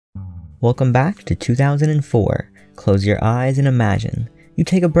Welcome back to 2004. Close your eyes and imagine. You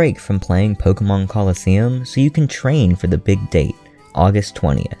take a break from playing Pokemon Coliseum so you can train for the big date, August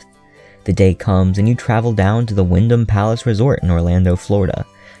 20th. The day comes and you travel down to the Wyndham Palace Resort in Orlando, Florida.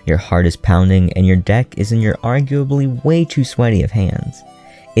 Your heart is pounding and your deck is in your arguably way too sweaty of hands.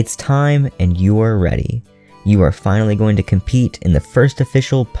 It's time and you are ready. You are finally going to compete in the first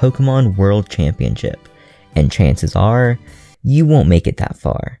official Pokemon World Championship. And chances are, you won't make it that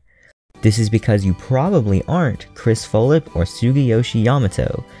far. This is because you probably aren't Chris Fulop or Sugiyoshi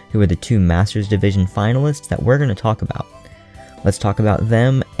Yamato, who are the two Masters Division finalists that we're going to talk about. Let's talk about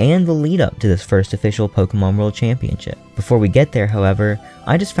them and the lead up to this first official Pokemon World Championship. Before we get there, however,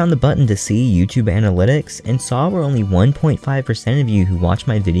 I just found the button to see YouTube analytics and saw where only 1.5% of you who watch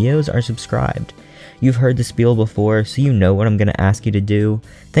my videos are subscribed. You've heard the spiel before, so you know what I'm going to ask you to do.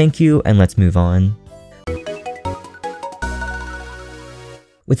 Thank you, and let's move on.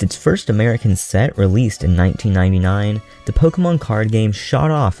 With its first American set released in 1999, the Pokemon card game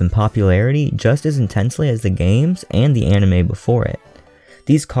shot off in popularity just as intensely as the games and the anime before it.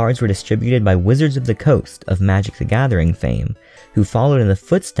 These cards were distributed by Wizards of the Coast of Magic the Gathering fame, who followed in the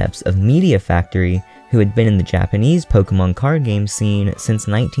footsteps of Media Factory, who had been in the Japanese Pokemon card game scene since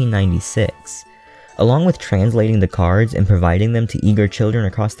 1996. Along with translating the cards and providing them to eager children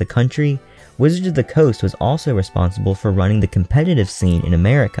across the country, Wizards of the Coast was also responsible for running the competitive scene in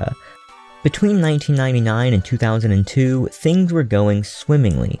America. Between 1999 and 2002, things were going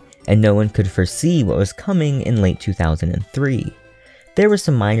swimmingly, and no one could foresee what was coming in late 2003. There were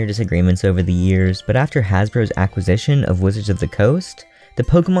some minor disagreements over the years, but after Hasbro's acquisition of Wizards of the Coast, the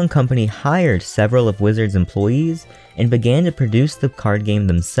Pokemon Company hired several of Wizards' employees and began to produce the card game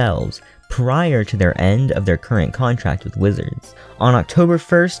themselves, prior to their end of their current contract with Wizards. On October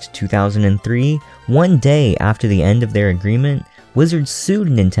 1st, 2003, one day after the end of their agreement, Wizards sued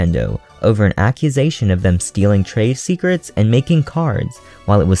Nintendo over an accusation of them stealing trade secrets and making cards,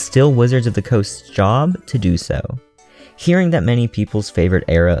 while it was still Wizards of the Coast's job to do so. Hearing that many people's favorite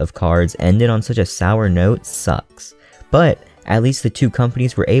era of cards ended on such a sour note sucks, but at least the two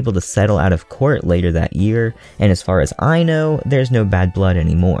companies were able to settle out of court later that year, and as far as I know, there's no bad blood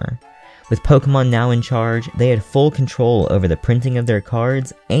anymore. With Pokemon now in charge, they had full control over the printing of their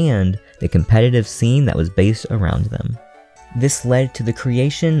cards and the competitive scene that was based around them. This led to the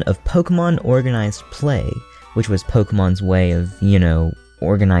creation of Pokemon Organized Play, which was Pokemon's way of,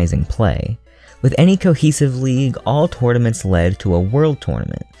 organizing play. With any cohesive league, all tournaments led to a world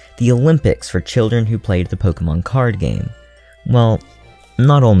tournament, the Olympics for children who played the Pokemon card game. Well,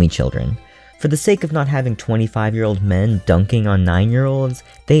 not only children. For the sake of not having 25-year-old men dunking on 9-year-olds,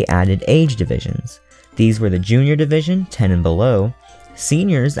 they added age divisions. These were the Junior Division, 10 and below,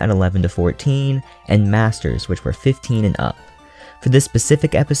 Seniors at 11 to 14, and Masters, which were 15 and up. For this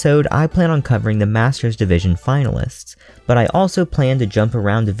specific episode, I plan on covering the Masters Division finalists, but I also plan to jump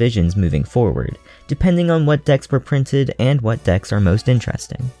around divisions moving forward, depending on what decks were printed and what decks are most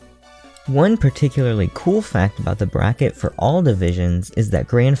interesting. One particularly cool fact about the bracket for all divisions is that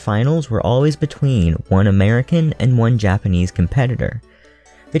grand finals were always between one American and one Japanese competitor.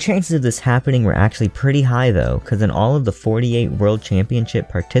 The chances of this happening were actually pretty high though, because in all of the 48 World Championship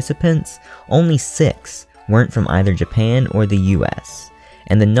participants, only 6 weren't from either Japan or the US,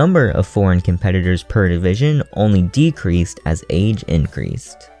 and the number of foreign competitors per division only decreased as age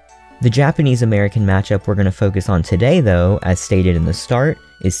increased. The Japanese-American matchup we're going to focus on today though, as stated in the start,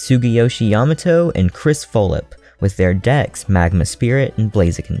 is Sugiyoshi Yamato and Chris Fulop, with their decks Magma Spirit and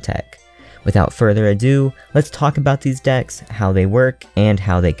Blaziken Tech. Without further ado, let's talk about these decks, how they work, and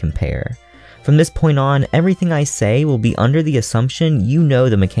how they compare. From this point on, everything I say will be under the assumption you know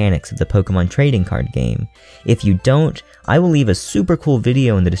the mechanics of the Pokemon Trading Card game. If you don't, I will leave a super cool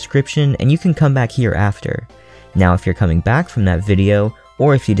video in the description and you can come back here after. Now if you're coming back from that video,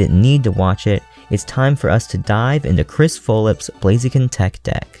 or if you didn't need to watch it, it's time for us to dive into Chris Fulop's Blaziken Tech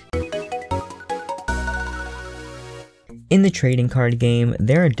deck. In the trading card game,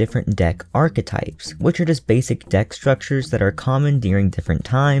 there are different deck archetypes, which are just basic deck structures that are common during different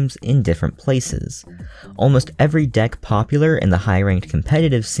times in different places. Almost every deck popular in the high-ranked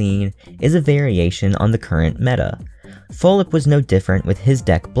competitive scene is a variation on the current meta. Fulop was no different, with his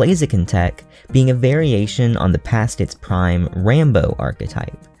deck Blaziken Tech being a variation on the past its prime Rambo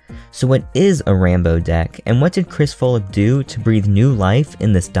archetype. So what is a Rambo deck, and what did Chris Fulop do to breathe new life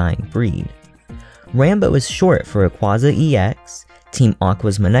in this dying breed? Rambo is short for Rayquaza EX, Team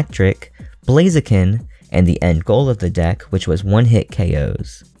Aqua's Manectric, Blaziken, and the end goal of the deck, which was one-hit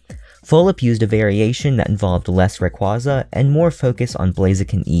KOs. Fulop used a variation that involved less Rayquaza and more focus on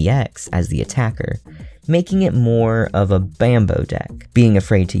Blaziken EX as the attacker, making it more of a Bambo deck. Being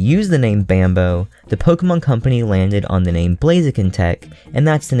afraid to use the name Bambo, the Pokemon Company landed on the name Blaziken Tech, and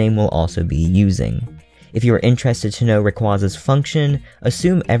that's the name we'll also be using. If you are interested to know Rayquaza's function,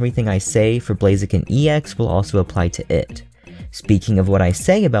 assume everything I say for Blaziken EX will also apply to it. Speaking of what I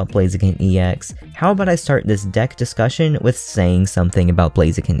say about Blaziken EX, how about I start this deck discussion with saying something about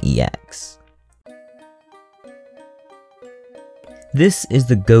Blaziken EX. This is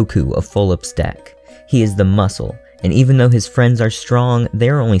the Goku of Folip's deck. He is the muscle, and even though his friends are strong, they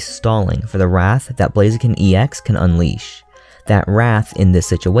are only stalling for the wrath that Blaziken EX can unleash. That wrath in this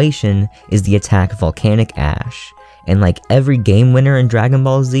situation is the attack Volcanic Ash, and like every game winner in Dragon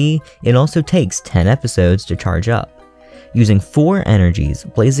Ball Z, it also takes 10 episodes to charge up. Using 4 energies,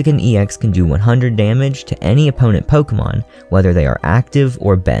 Blaziken EX can do 100 damage to any opponent Pokemon, whether they are active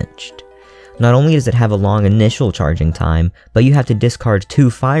or benched. Not only does it have a long initial charging time, but you have to discard 2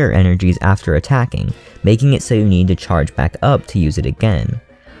 fire energies after attacking, making it so you need to charge back up to use it again.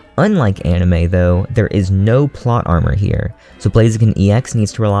 Unlike anime though, there is no plot armor here, so Blaziken EX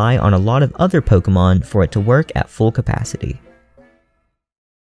needs to rely on a lot of other Pokemon for it to work at full capacity.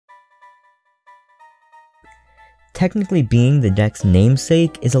 Technically being the deck's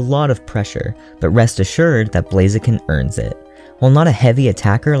namesake is a lot of pressure, but rest assured that Blaziken earns it. While not a heavy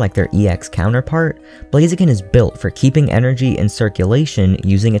attacker like their EX counterpart, Blaziken is built for keeping energy in circulation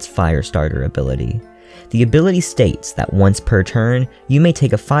using its Fire Starter ability. The ability states that once per turn, you may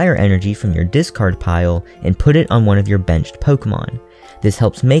take a fire energy from your discard pile and put it on one of your benched Pokemon. This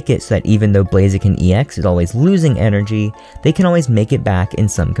helps make it so that even though Blaziken EX is always losing energy, they can always make it back in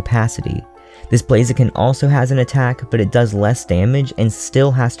some capacity. This Blaziken also has an attack, but it does less damage and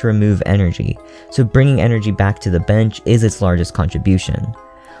still has to remove energy, so bringing energy back to the bench is its largest contribution.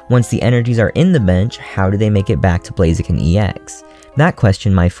 Once the energies are in the bench, how do they make it back to Blaziken EX? That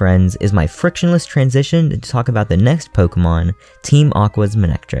question, my friends, is my frictionless transition to talk about the next Pokemon, Team Aqua's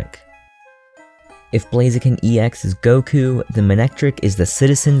Manectric. If Blaziken EX is Goku, then Manectric is the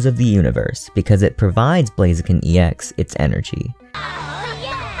citizens of the universe, because it provides Blaziken EX its energy.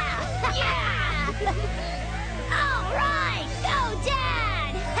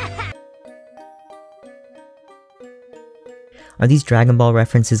 Are these Dragon Ball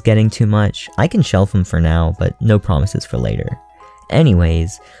references getting too much? I can shelf them for now, but no promises for later.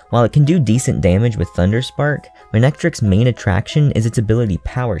 Anyways, while it can do decent damage with Thunder Spark, Manectric's main attraction is its ability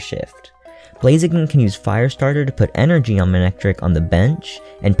Power Shift. Blaziken can use Fire Starter to put energy on Manectric on the bench,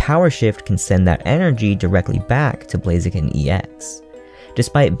 and Power Shift can send that energy directly back to Blaziken EX.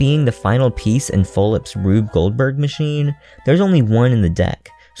 Despite being the final piece in Folip's Rube Goldberg machine, there's only one in the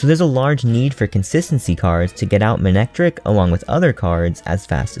deck, so there's a large need for consistency cards to get out Manectric along with other cards as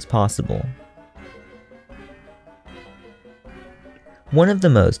fast as possible. One of the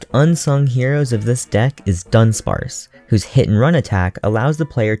most unsung heroes of this deck is Dunsparce, whose hit and run attack allows the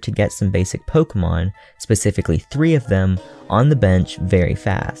player to get some basic Pokemon, specifically 3 of them, on the bench very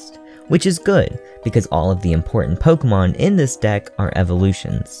fast, which is good because all of the important Pokemon in this deck are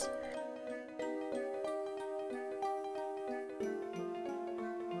evolutions.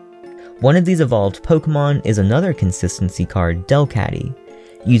 One of these evolved Pokemon is another consistency card, Delcatty.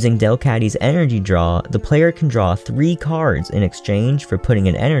 Using Delcatty's energy draw, the player can draw 3 cards in exchange for putting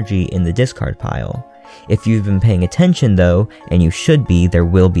an energy in the discard pile. If you've been paying attention though, and you should be, there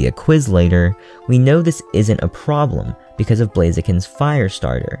will be a quiz later, we know this isn't a problem because of Blaziken's Fire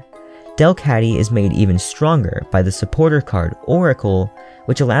Starter. Delcatty is made even stronger by the supporter card Oracle,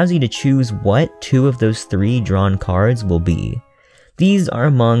 which allows you to choose what 2 of those 3 drawn cards will be. These are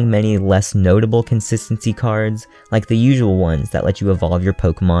among many less notable consistency cards, like the usual ones that let you evolve your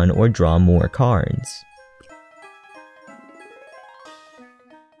Pokemon or draw more cards.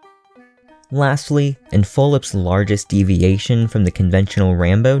 Lastly, and Folip's largest deviation from the conventional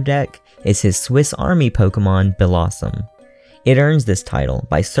Rambo deck is his Swiss Army Pokemon Bellossom. It earns this title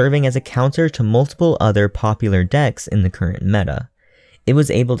by serving as a counter to multiple other popular decks in the current meta. It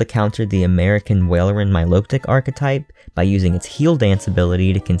was able to counter the American Wailerin Milotic archetype by using its Heal Dance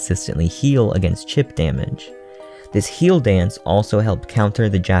ability to consistently heal against chip damage. This Heal Dance also helped counter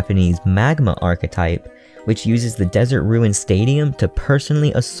the Japanese Magma archetype, which uses the Desert Ruin Stadium to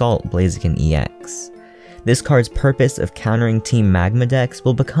personally assault Blaziken EX. This card's purpose of countering Team Magma decks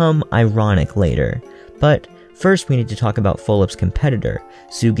will become ironic later, but first we need to talk about Folip's competitor,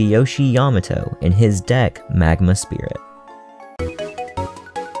 Sugiyoshi Yamato, and his deck, Magma Spirit.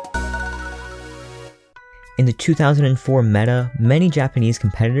 In the 2004 meta, many Japanese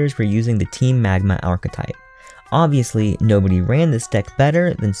competitors were using the Team Magma archetype. Obviously, nobody ran this deck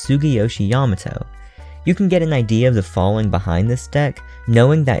better than Sugiyoshi Yamato. You can get an idea of the following behind this deck,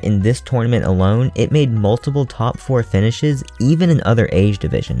 knowing that in this tournament alone, it made multiple top 4 finishes even in other age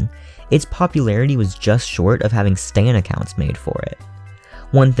division. Its popularity was just short of having stan accounts made for it.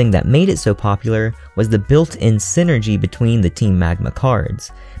 One thing that made it so popular was the built-in synergy between the Team Magma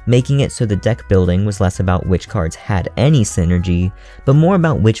cards, making it so the deck building was less about which cards had any synergy, but more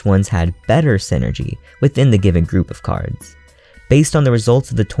about which ones had better synergy within the given group of cards. Based on the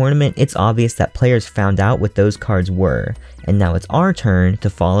results of the tournament, it's obvious that players found out what those cards were, and now it's our turn to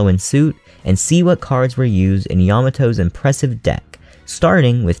follow in suit and see what cards were used in Yamato's impressive deck,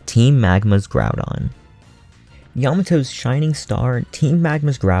 starting with Team Magma's Groudon. Yamato's shining star, Team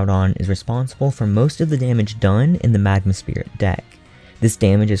Magma's Groudon, is responsible for most of the damage done in the Magma Spirit deck. This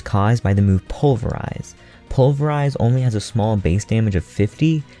damage is caused by the move Pulverize. Pulverize only has a small base damage of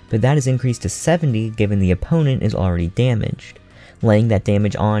 50, but that is increased to 70 given the opponent is already damaged. Laying that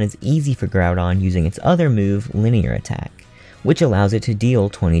damage on is easy for Groudon using its other move, Linear Attack, which allows it to deal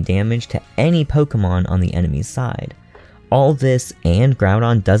 20 damage to any Pokemon on the enemy's side. All this, and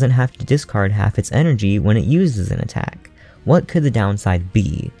Groudon doesn't have to discard half its energy when it uses an attack. What could the downside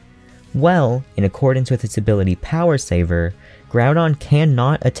be? Well, in accordance with its ability Power Saver, Groudon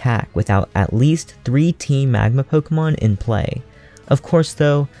cannot attack without at least 3 Team Magma Pokemon in play. Of course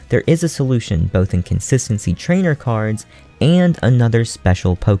though, there is a solution both in Consistency Trainer cards and another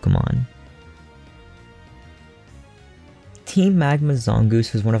special Pokemon. Team Magma's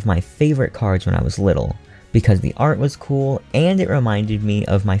Zongoose was one of my favorite cards when I was little, because the art was cool and it reminded me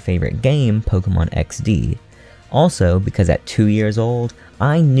of my favorite game, Pokémon XD. Also, because at 2 years old,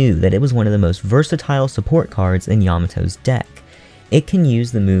 I knew that it was one of the most versatile support cards in Yamato's deck. It can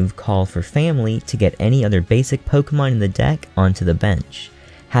use the move Call for Family to get any other basic Pokemon in the deck onto the bench.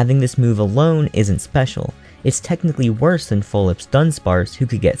 Having this move alone isn't special, it's technically worse than Folip's Dunsparce who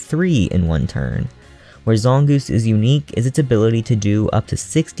could get 3 in one turn. Where Zongoose is unique is its ability to do up to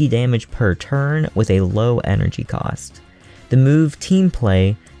 60 damage per turn with a low energy cost. The move Team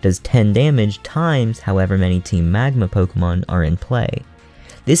Play does 10 damage times however many Team Magma Pokemon are in play.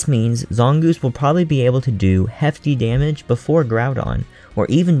 This means Zongoose will probably be able to do hefty damage before Groudon, or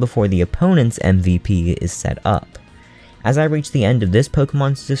even before the opponent's MVP is set up. As I reach the end of this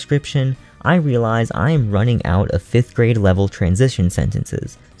Pokemon's description, I realize I am running out of 5th grade level transition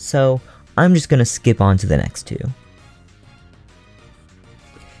sentences, so I'm just gonna skip on to the next 2.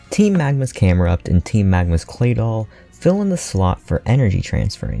 Team Magma's Camerupt and Team Magma's Claydol fill in the slot for energy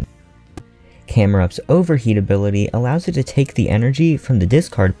transferring. Camerupt's Overheat ability allows it to take the energy from the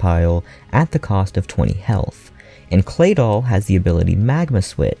discard pile at the cost of 20 health, and Claydol has the ability Magma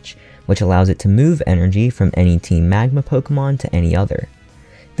Switch, which allows it to move energy from any Team Magma Pokemon to any other.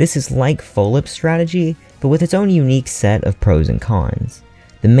 This is like Folip's strategy, but with its own unique set of pros and cons.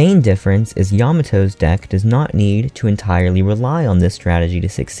 The main difference is Yamato's deck does not need to entirely rely on this strategy to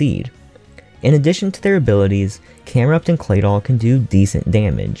succeed. In addition to their abilities, Camerupt and Claydol can do decent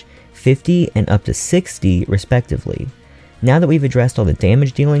damage, 50 and up to 60 respectively. Now that we've addressed all the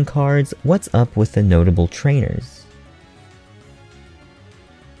damage dealing cards, what's up with the notable trainers?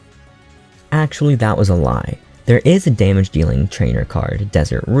 Actually, that was a lie. There is a damage dealing trainer card,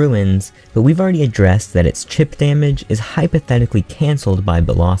 Desert Ruins, but we've already addressed that its chip damage is hypothetically cancelled by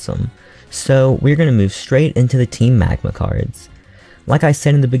Blossom, so we're going to move straight into the Team Magma cards. Like I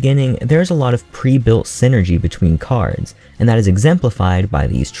said in the beginning, there's a lot of pre-built synergy between cards, and that is exemplified by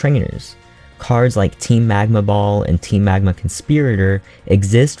these trainers. Cards like Team Magma Ball and Team Magma Conspirator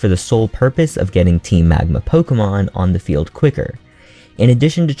exist for the sole purpose of getting Team Magma Pokemon on the field quicker. In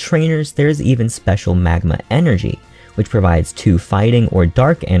addition to trainers, there is even special Magma Energy, which provides 2 fighting or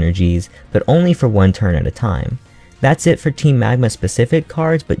dark energies, but only for 1 turn at a time. That's it for Team Magma specific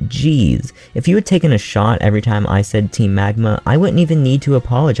cards, but geez, if you had taken a shot every time I said Team Magma, I wouldn't even need to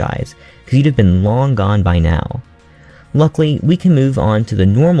apologize, because you'd have been long gone by now. Luckily, we can move on to the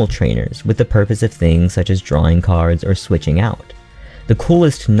normal trainers with the purpose of things such as drawing cards or switching out. The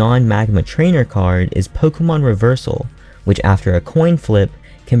coolest non-Magma trainer card is Pokemon Reversal, which after a coin flip,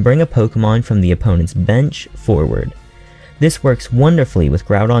 can bring a Pokemon from the opponent's bench forward. This works wonderfully with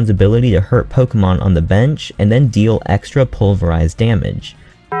Groudon's ability to hurt Pokemon on the bench and then deal extra pulverized damage.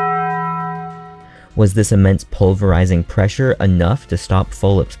 Was this immense pulverizing pressure enough to stop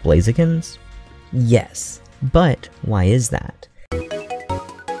Folip's Blazikens? Yes, but why is that?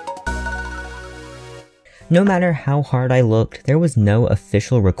 No matter how hard I looked, there was no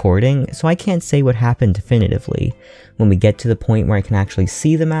official recording, so I can't say what happened definitively. When we get to the point where I can actually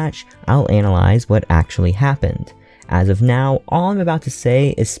see the match, I'll analyze what actually happened. As of now, all I'm about to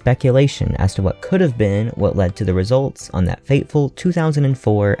say is speculation as to what could have been what led to the results on that fateful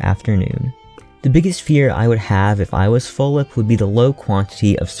 2004 afternoon. The biggest fear I would have if I was Fulip would be the low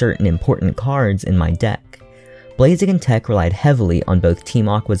quantity of certain important cards in my deck. Blaziken Tech relied heavily on both Team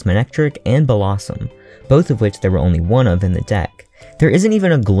Aqua's Manectric and Blossom, both of which there were only one of in the deck. There isn't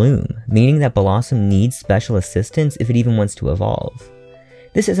even a Gloom, meaning that Blossom needs special assistance if it even wants to evolve.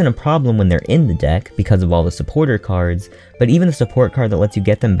 This isn't a problem when they're in the deck because of all the supporter cards, but even the support card that lets you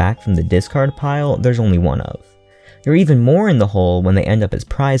get them back from the discard pile, there's only one of. You're even more in the hole when they end up as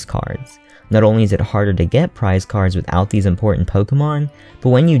prize cards. Not only is it harder to get prize cards without these important Pokemon,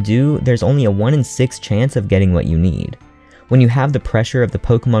 but when you do, there's only a 1 in 6 chance of getting what you need. When you have the pressure of the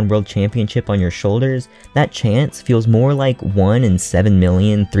Pokemon World Championship on your shoulders, that chance feels more like 1 in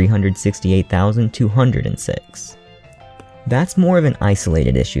 7,368,206. That's more of an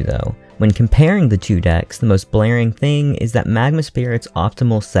isolated issue though. When comparing the two decks, the most blaring thing is that Magma Spirit's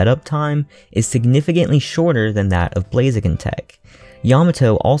optimal setup time is significantly shorter than that of Blaziken Tech.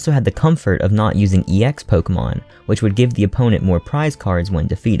 Yamato also had the comfort of not using EX Pokemon, which would give the opponent more prize cards when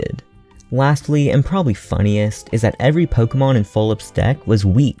defeated. Lastly, and probably funniest, is that every Pokemon in Fulip's deck was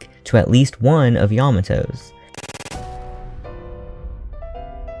weak to at least one of Yamato's.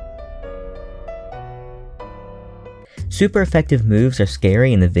 Super effective moves are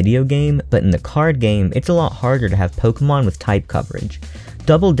scary in the video game, but in the card game, it's a lot harder to have Pokemon with type coverage.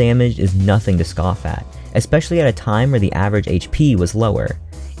 Double damage is nothing to scoff at, especially at a time where the average HP was lower.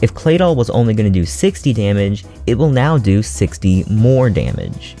 If Claydol was only going to do 60 damage, it will now do 60 more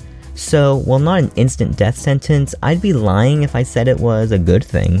damage. So, while not an instant death sentence, I'd be lying if I said it was a good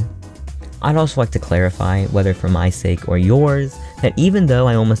thing. I'd also like to clarify, whether for my sake or yours, that even though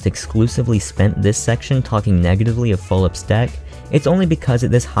I almost exclusively spent this section talking negatively of Fulip's deck, it's only because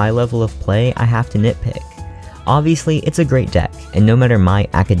at this high level of play I have to nitpick. Obviously, it's a great deck, and no matter my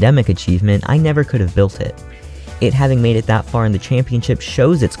academic achievement, I never could have built it. It having made it that far in the championship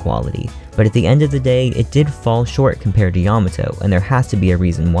shows its quality, but at the end of the day, it did fall short compared to Yamato, and there has to be a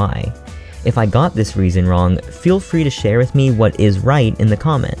reason why. If I got this reason wrong, feel free to share with me what is right in the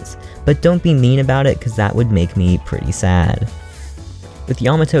comments, but don't be mean about it because that would make me pretty sad. With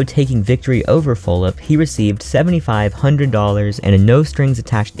Yamato taking victory over Fulip, he received $7,500 and a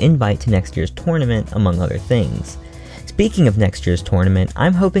no-strings-attached invite to next year's tournament, among other things. Speaking of next year's tournament,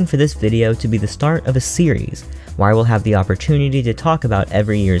 I'm hoping for this video to be the start of a series, where I will have the opportunity to talk about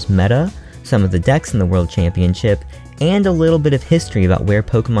every year's meta, some of the decks in the World Championship, and a little bit of history about where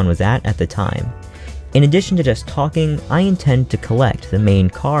Pokemon was at the time. In addition to just talking, I intend to collect the main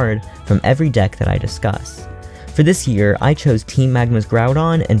card from every deck that I discuss. For this year, I chose Team Magma's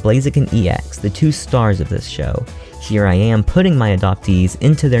Groudon and Blaziken EX, the two stars of this show. Here I am putting my adoptees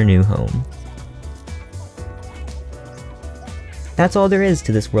into their new home. That's all there is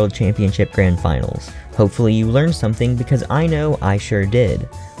to this World Championship Grand Finals. Hopefully you learned something because I know I sure did.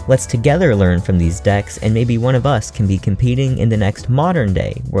 Let's together learn from these decks and maybe one of us can be competing in the next modern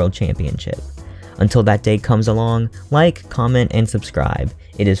day World Championship. Until that day comes along, like, comment, and subscribe.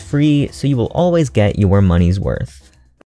 It is free, so you will always get your money's worth.